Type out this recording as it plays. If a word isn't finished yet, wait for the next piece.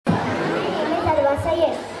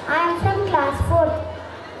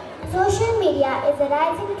Social media is a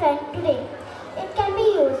rising trend today. It can be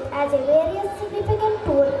used as a very significant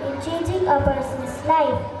tool in changing a person's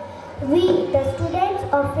life. We, the students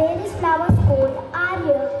of various flower schools, are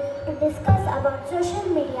here to discuss about social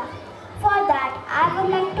media. For that, I would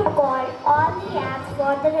like to call all the apps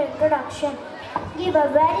for their introduction. Give a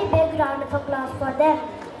very big round of applause for them.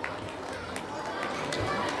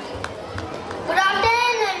 Good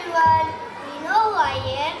afternoon, everyone. You know who I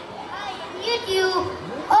am? I am YouTube.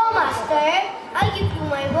 Oh, Master, I give you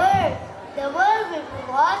my word. The word will be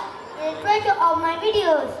watched in the treasure of my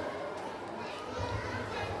videos.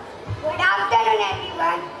 Good afternoon,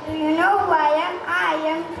 everyone. Do you know who I am? I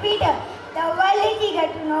am Twitter. The world is eager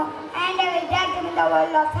to know, and I will drag them in the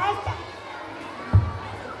world of hashtag.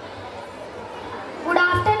 Good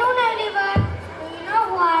afternoon, everyone. Do you know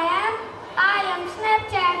who I am? I am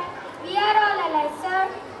Snapchat. We are all alike, sir.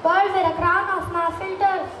 World with a crown of my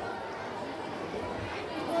filters.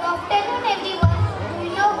 Good afternoon, everyone. Do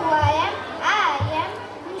you know who I am? I am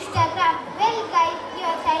Instagram. Well, guys, you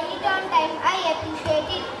have signed it on time. I appreciate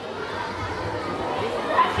it.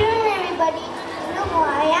 Good afternoon, everybody. Do you know who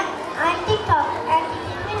I am? I'm TikTok.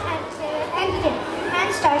 And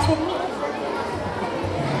starts with me.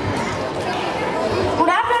 Good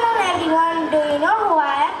afternoon, everyone. Do you know who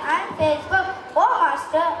I am? I'm Facebook. Oh,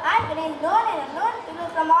 Master, I'm getting known and unknown people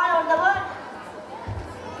from all over the world.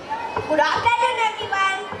 Good afternoon,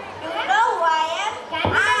 everyone. Do you know who I am?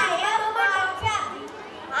 I am Master.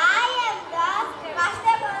 I am the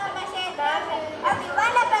master message.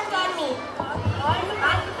 Everyone depends on me.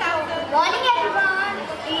 Morning, everyone.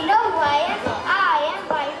 Do you know who I am? I am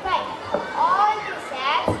Wi-Fi. All these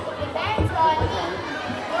apps depends on me.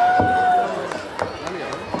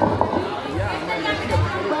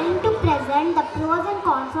 Going to present the pros and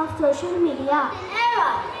cons of social media.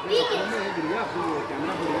 We can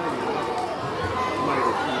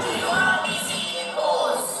You are busy in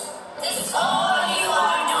posts. This is all you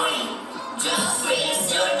are doing. Just waste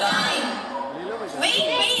your time.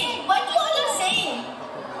 wait. What you all are saying?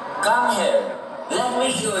 Come here. Let me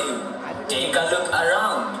show you. Take a look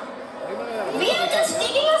around. We are just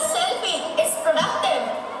taking a selfie. It's productive.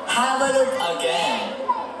 Have a look again.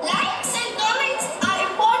 Likes and comments are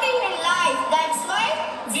important in life. That's why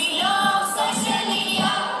We love social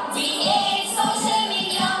media. We hate social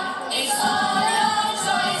media. It's all your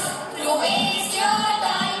choice to waste your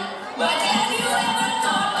time. But have you ever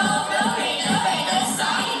thought of the better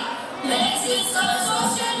side? Let's discuss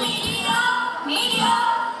social media.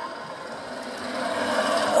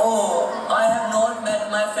 Oh, I have not met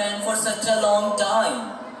my friend for such a long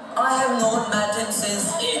time. I have not met him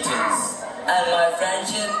since ages, and my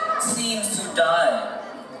friendship seems to die.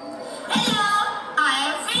 hello, I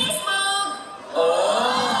am Facebook.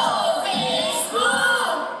 Oh,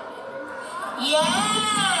 Facebook!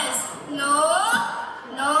 Yes.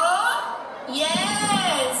 No.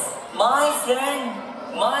 Yes. My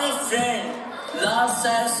friend, last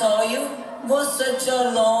I saw you was such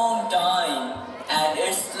a long time, and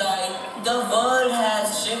it's like the world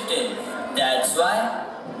has shifted. That's why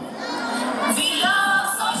we love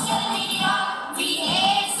social media, we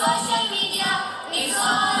hate social media. It's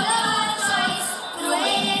all our choice to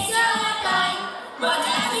waste your time. But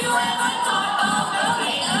have you ever thought of the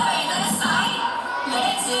better side?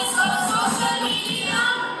 Let's discuss social media.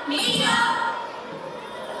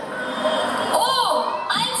 Oh,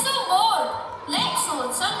 I'm so bored. Let's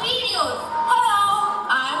watch some videos. Hello,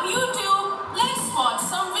 I'm YouTube. Let's watch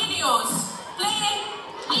some videos. Play.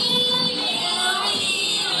 We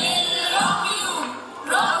will rock you.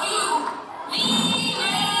 We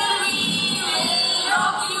will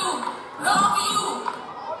rock you.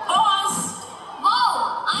 Pause. Wow,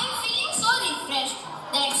 I'm feeling so refreshed.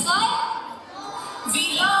 That's why We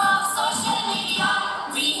love social media.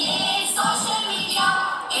 We hate social media.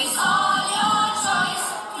 It's all your choice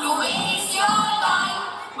to waste your time.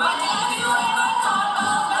 But have you ever thought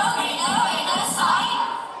of the better side?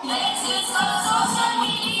 Let's discuss social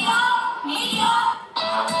media.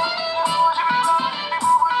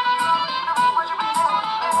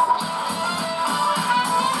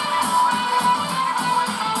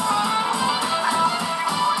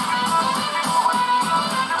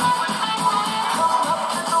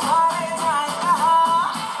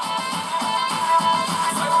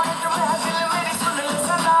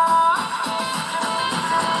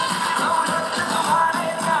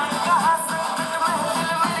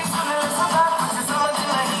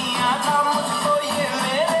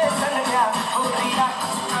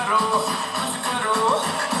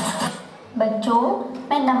 बच्चों,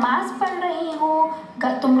 मैं नमाज पढ़ रही हूँ,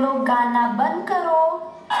 तुम लोग गाना बंद करो।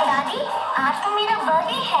 दादी, आज तो मेरा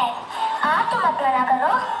बर्थडे है। आज तो मत मना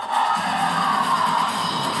करो।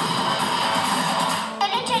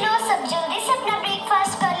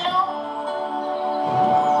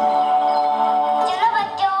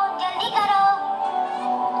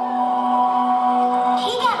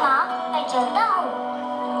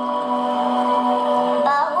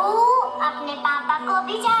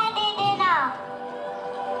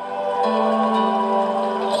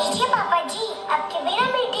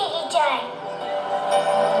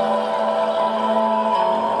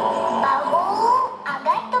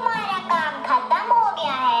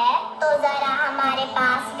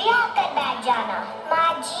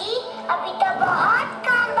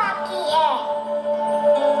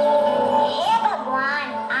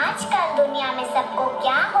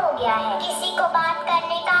 गया है, किसी को बात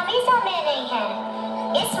करने का भी समय नहीं है।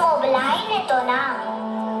 इस मोबाइल ने तो ना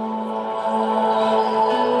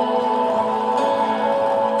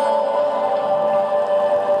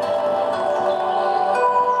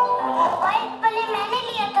मोबाइल पहले मैंने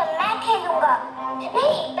लिया था, मैं खेलूंगा।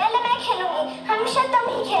 नहीं, पहले मैं खेलूंगी, हमेशा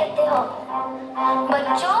तुम ही खेलते हो।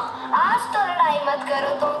 बच्चों, आज तो लड़ाई मत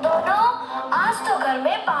करो तुम दोनों, आज तो घर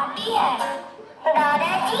में पार्टी है।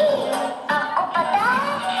 दादाजी, आपको पता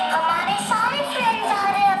है हमारे सारे फ्रेंड्स आ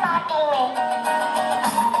रहे हैं पार्टी में।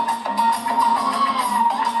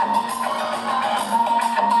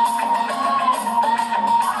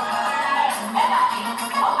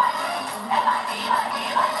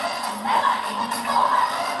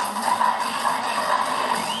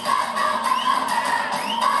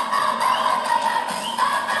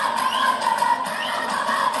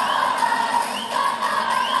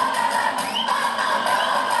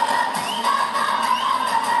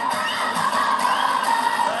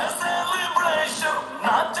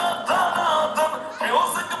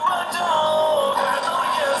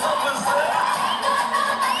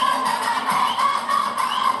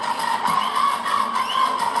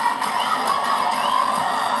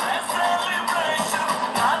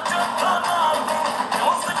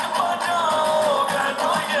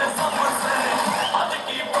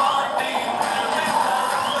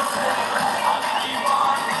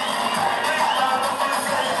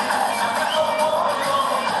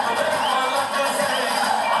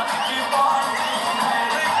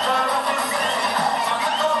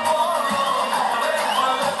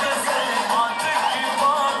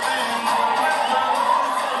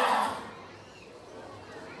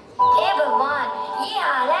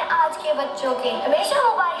 बच्चों के हमेशा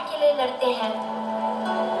मोबाइल के लिए लड़ते हैं।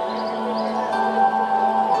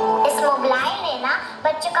 इस मोबाइल ने ना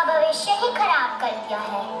बच्चों का भविष्य ही खराब कर दिया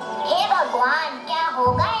है। हे भगवान, क्या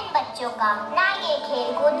होगा इन बच्चों का? ना ये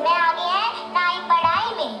खेल कूद में आगे हैं, ना ही पढ़ाई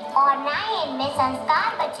में, और ना ही इनमें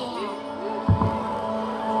संस्कार बचे हैं।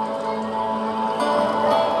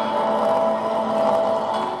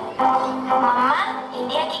 मम्मा,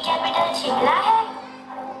 इंडिया की कैपिटल शिमला है।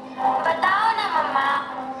 बताओ ना मम्मा।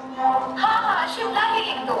 हाँ, शिमला ही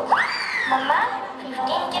लिख दो। मम्मा,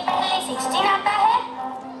 15 के पहले 16 आता है।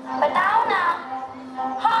 बताओ ना।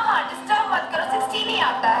 हाँ, डिस्टर्ब मत करो, 16 ही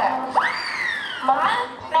आता है। मम्मा,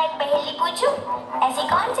 मैं एक पहेली पूछूं? ऐसी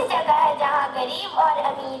कौन सी जगह है जहाँ गरीब और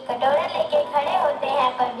अमीर कटोरा लेके खड़े होते हैं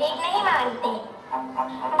पर भीख नहीं मांगते?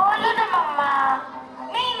 बोलो ना मम्मा।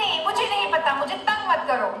 नहीं, मुझे नहीं पता, मुझे तंग मत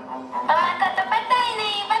करो। मम्मा का तो पता ही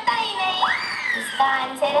नहीं, पता ही नहीं। इसका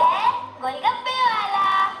आंसर है गोलगप्पे वाला।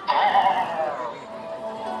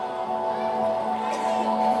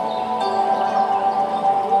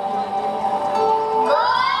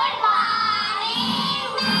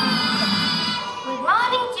 Good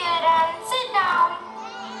morning, children. Sit down.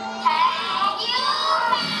 Thank you,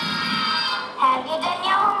 ma'am. Have you done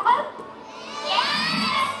your homework?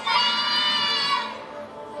 Yes, ma'am.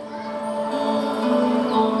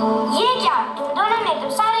 ये क्या? तुम दोनों ने तो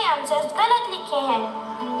सारे आंसर्स गलत लिखे हैं।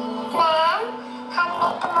 मैम, हमने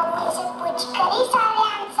तो मम्मी से पूछकर ही सारे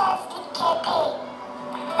आंसर्स लिखे थे।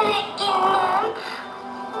 लेकिन मैम,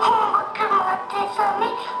 होमवर्क करवाते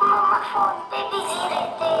समय मम्मा फोन पे बिजी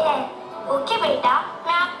रहते हैं। ओके बेटा,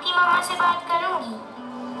 मैं आपकी मम्मा से बात करूंगी।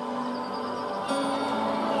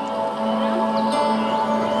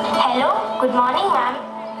 Hello, good morning ma'am.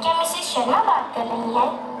 क्या मिसेस शर्मा बात कर रही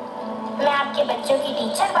हैं? मैं आपके बच्चों की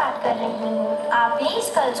टीचर बात कर रही हूँ। आप प्लीज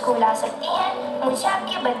कल स्कूल आ सकती हैं? मुझे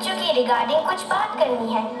आपके बच्चों की रिगार्डिंग कुछ बात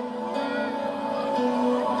करनी है।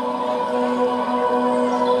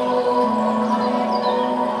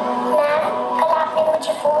 मैम, कल आपने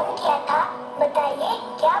मुझे फोन किया था, बताइए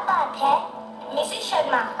क्या बात है? मिसेस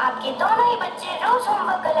शर्मा, आपके दोनों ही बच्चे रोज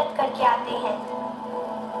होमवर्क गलत करके आते हैं।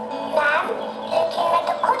 मैम, लेकिन मैं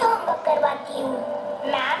तो खुद होमवर्क करवाती हूँ।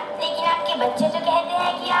 मैम, लेकिन आपके बच्चे तो कहते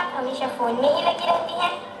हैं कि आप हमेशा फोन में ही लगी रहती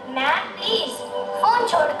हैं। मैम प्लीज फोन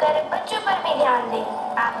छोड़कर बच्चों पर भी ध्यान दें।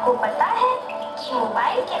 आपको पता है कि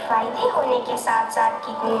मोबाइल के फायदे होने के साथ साथ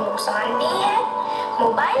कितने नुकसान भी हैं।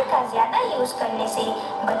 मोबाइल का ज्यादा यूज करने से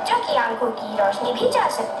बच्चों की आंखों की रोशनी भी जा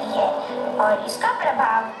सकती है और इसका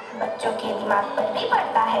प्रभाव बच्चों के दिमाग पर भी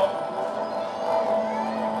पड़ता है।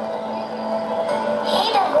 हे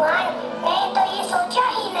भगवान, मैं तो ये सोचा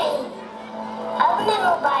ही नहीं। अब मैं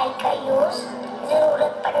मोबाइल का यूज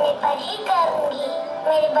जरूरत पड़ने पर ही करूंगी।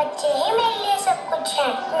 मेरे बच्चे ही मेरे लिए सब कुछ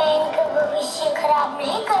हैं। मैं इनका भविष्य खराब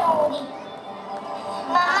नहीं करूंगी।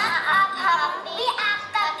 मामा, अब हम भी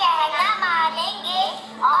आपका कहना मानेंगे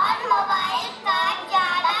और मोबाइल का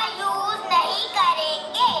ज्यादा यूज नहीं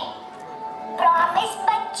करेंगे। प्रॉमिस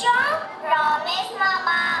बच्चों? प्रॉमिस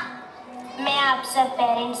मामा। सब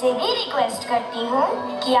पेरेंट्स से भी रिक्वेस्ट करती हूँ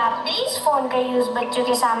कि आप प्लीज फोन का यूज बच्चों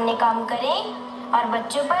के सामने कम करें और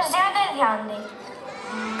बच्चों पर ज्यादा ध्यान दें।